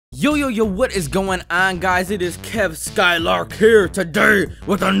Yo, what is going on, guys? It is Kev Skylark here today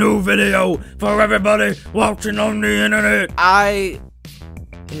with a new video for everybody watching on the internet. I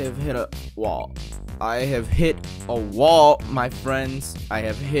have hit a wall. I have hit a wall, my friends. I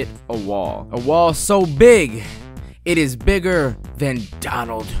have hit a wall. A wall so big, it is bigger than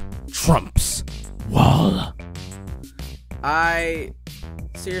Donald Trump's wall. I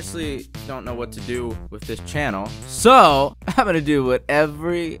seriously don't know what to do with this channel, so I'm gonna do what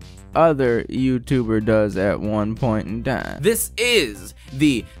every other YouTuber does at one point in time. This is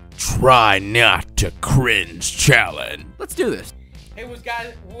the Try Not To Cringe challenge. Let's do this. Hey, what's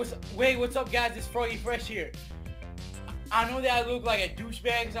up, guys? It's Froggy Fresh here. I know that I look like a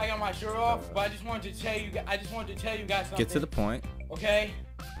douchebag because I got my shirt off, but I just wanted to tell you guys something. Get to the point. Okay.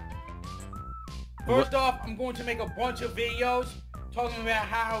 First off, I'm going to make a bunch of videos talking about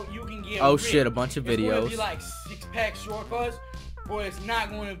how you can get Oh rich. shit, a bunch of videos. It's going to be like six-pack shortcuts, but it's not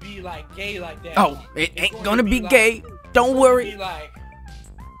going to be like gay like that. Oh, it ain't gonna be gay. Don't worry. It's going to be like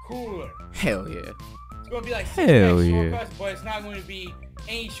cooler. Hell yeah. It's going to be like Hell six-pack yeah. shortcuts, but it's not going to be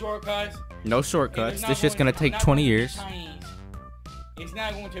any shortcuts. No shortcuts. This shit's gonna take 20 years. It's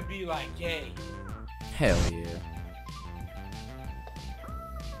not going to be like gay. Hell yeah.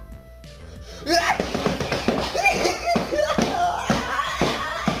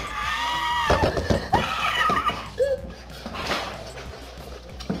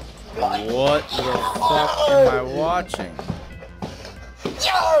 What the fuck am I watching?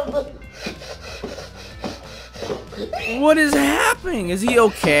 What is happening? Is he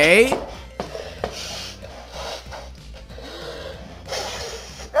okay?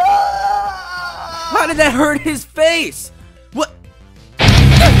 How did that hurt his face? What?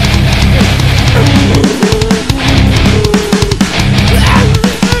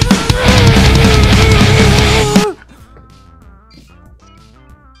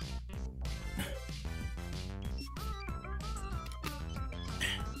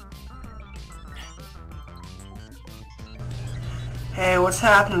 Hey, what's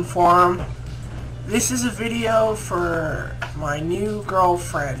happening, forum? This is a video for my new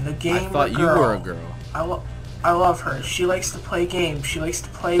girlfriend, the gamer girl. I thought you were a girl. I love her. She likes to play games. She likes to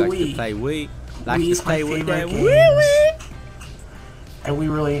play Wii. Likes to play Wii with that Wii. And we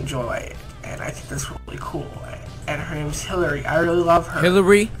really enjoy it. And I think that's really cool. And her name's Hillary. I really love her.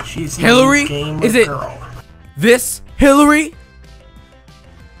 Hillary? She's a Hillary? gamer Is it girl. this Hillary?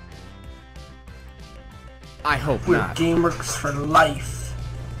 I hope We're not. gamers for life.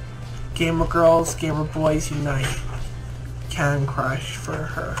 Gamer girls, gamer boys unite. Can crush for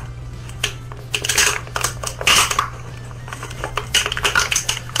her.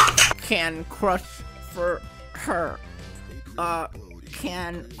 Can crush for her.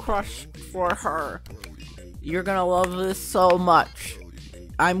 Can crush for her. You're gonna love this so much.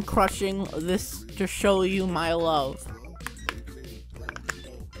 I'm crushing this to show you my love.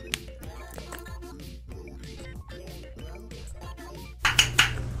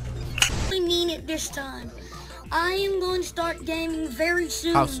 I mean it this time. I am going to start gaming very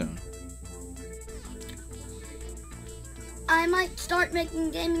soon. How soon? I might start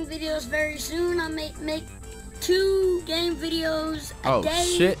making gaming videos very soon. I may make 2 game videos a day.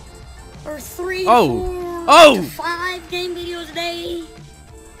 Oh shit. Or 3, Oh. 4, to 5 game videos a day.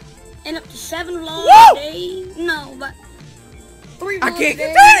 And up to 7 vlogs a day. No, but 3 vlogs I can't a get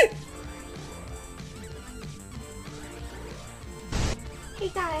day. that! Hey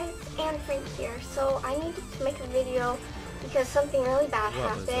guys, Anne Frank here. So I needed to make a video because something really bad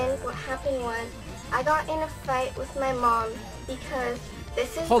happened. What happened was I got in a fight with my mom because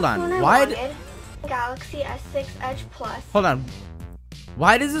this is Hold the on, phone I why wanted, Galaxy S6 Edge Plus. Hold on.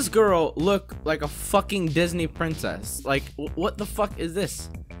 Why does this girl look like a fucking Disney princess? Like, what the fuck is this?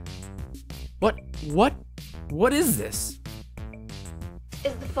 What is this?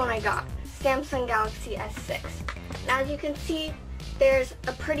 Is the phone I got, Samsung Galaxy S6. Now as you can see, there's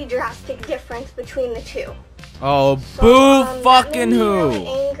a pretty drastic difference between the two. Oh, So, boo that fucking made me who? really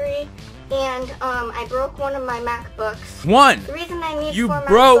angry, and I broke one of my MacBooks. One. The reason I need You 4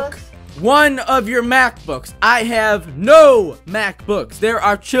 broke MacBooks. one of your MacBooks. I have no MacBooks. There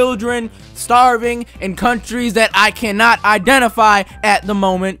are children starving in countries that I cannot identify at the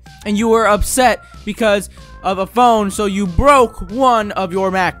moment, and you were upset because of a phone, so you broke one of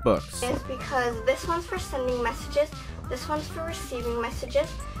your MacBooks. Is because this one's for sending messages, this one's for receiving messages,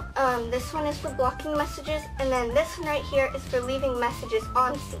 this one is for blocking messages, and then this one right here is for leaving messages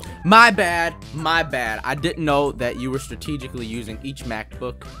on scene. My bad. I didn't know that you were strategically using each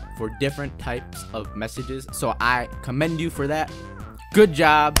MacBook for different types of messages, so I commend you for that. Good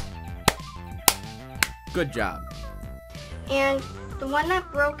job. Good job. And The one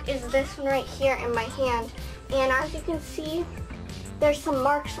that broke is this one right here in my hand. And as you can see, there's some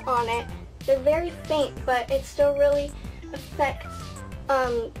marks on it. They're very faint, but it still really affects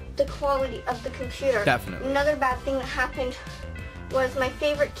the quality of the computer. Definitely. Another bad thing that happened was my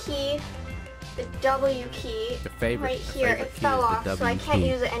favorite key, the W key, right here, it fell off, so I can't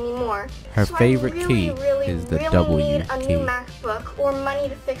use it anymore. Her so favorite I key is the W need a key. new MacBook or money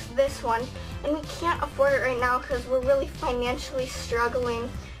to fix this one, and we can't afford it right now because we're really financially struggling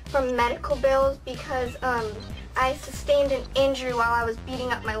from medical bills because I sustained an injury while I was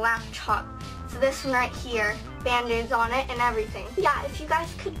beating up my laptop. So this one right here, band-aids on it and everything. Yeah, if you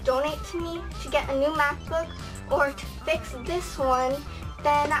guys could donate to me to get a new MacBook or to fix this one,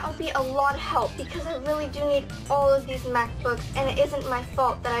 then that would be a lot of help because I really do need all of these MacBooks and it isn't my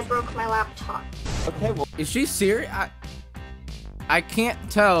fault that I broke my laptop. Okay, well, is she serious? I can't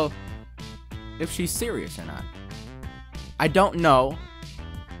tell if she's serious or not. I don't know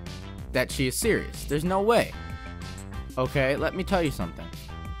that she is serious. There's no way. Okay, let me tell you something.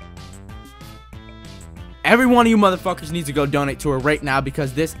 Every one of you motherfuckers needs to go donate to her right now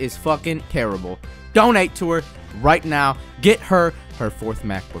because this is fucking terrible. Donate to her right now. Get her fourth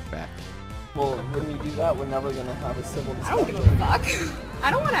MacBook back. Well, when we do that, we're never gonna have a civil discussion. I don't give a fuck.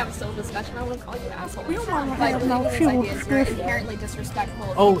 I don't want to have a civil discussion. I want to call you assholes. We don't want to have no civil discussion. You're inherently disrespectful of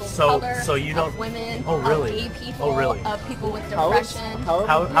people of color, so you don't. Of women, oh, really? of gay people, of people with depression.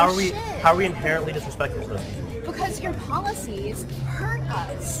 How are we inherently disrespectful to those people? Because your policies hurt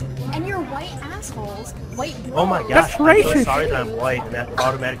us, and you're white assholes, white bros. Oh my gosh, I'm so sorry that I'm white, and that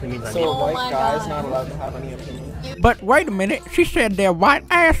automatically means I'm so a white guy's not allowed to have any opinion. But wait a minute, she said they're white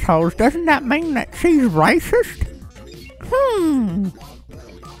assholes. Doesn't that mean that she's racist?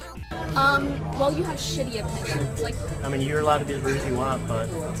 Well, you have shitty opinions. Like, I mean, you're allowed to be as rude as you want, but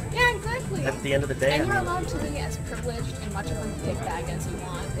yeah, exactly. at the end of the day, and you're allowed to be as privileged and much of a dickbag as you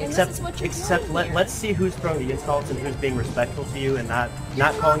want. And except, this is what you're except doing here. let's see who's throwing the insults and who's being respectful to you and not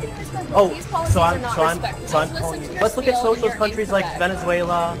calling it. These policies are not respectful. So I'm calling you. Let's look at socialist countries like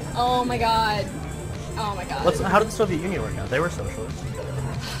Venezuela. Oh my god. Oh my god. How did the Soviet Union work out? They were socialists.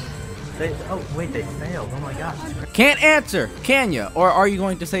 Oh wait, they failed. Oh my gosh. Can't answer, can ya? Or are you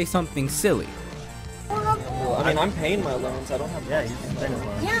going to say something silly? Well, I mean, I'm paying my loans. I don't have. Yeah, he's paying his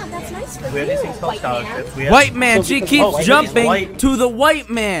loans. Yeah, that's nice for you. We have these things called scholarships. White man, she keeps jumping white. to the white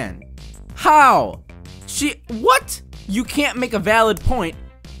man. How? What? You can't make a valid point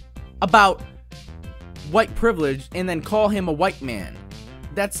about white privilege and then call him a white man.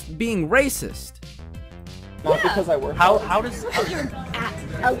 That's being racist. Not because I work. How does Your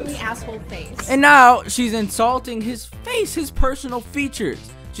ugly asshole face. And now she's insulting his face, his personal features.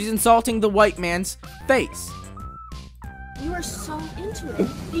 She's insulting the white man's face. You are so into it.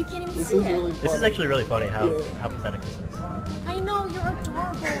 You can't even see it. This is actually really funny how pathetic this is. I know, you're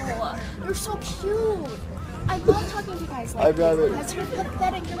adorable. You're so cute. I love talking to guys like you because you're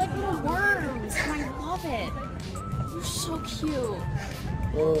pathetic. You're like little worms, and I love it. You're so cute.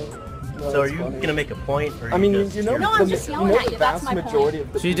 So are you gonna make a point? Or I mean, just you know, No, I'm just yelling at you. That's my majority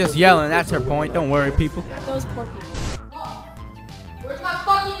point. of She's just yelling. That's her point. Don't worry, people. Those poor people. Where's my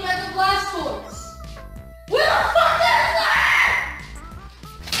fucking mental blast toys? Where the fuck is that?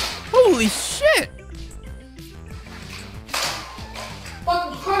 Holy shit!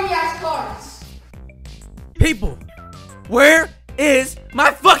 Fucking crummy ass cards. People, where is my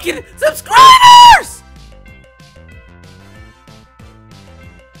fucking subscribers?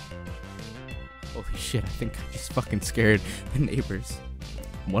 Holy shit, I think I just fucking scared the neighbors.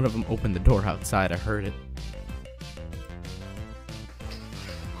 One of them opened the door outside, I heard it.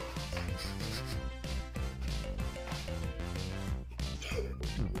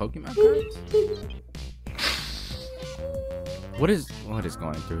 Pokemon cards? What is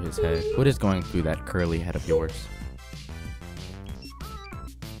going through his head? What is going through that curly head of yours?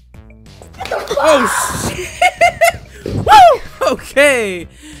 Oh shit! Woo! Okay.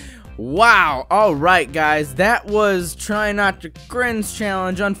 Wow. All right, guys. That was Try Not to Cringe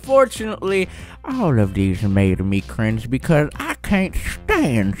challenge. Unfortunately, all of these made me cringe because I can't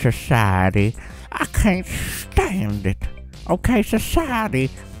stand society. I can't stand it. Okay, society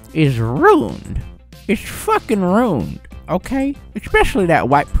is ruined. It's fucking ruined. Okay? Especially that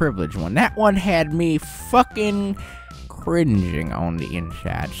white privilege one. That one had me fucking cringing on the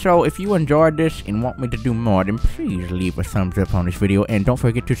inside. So if you enjoyed this and want me to do more, then please leave a thumbs up on this video and don't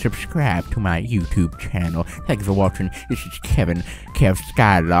forget to subscribe to my YouTube channel. Thank you for watching. This is Kev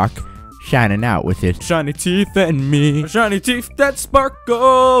Skylark, shining out with his shiny teeth and me. Shiny teeth that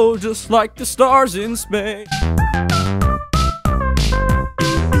sparkle just like the stars in space.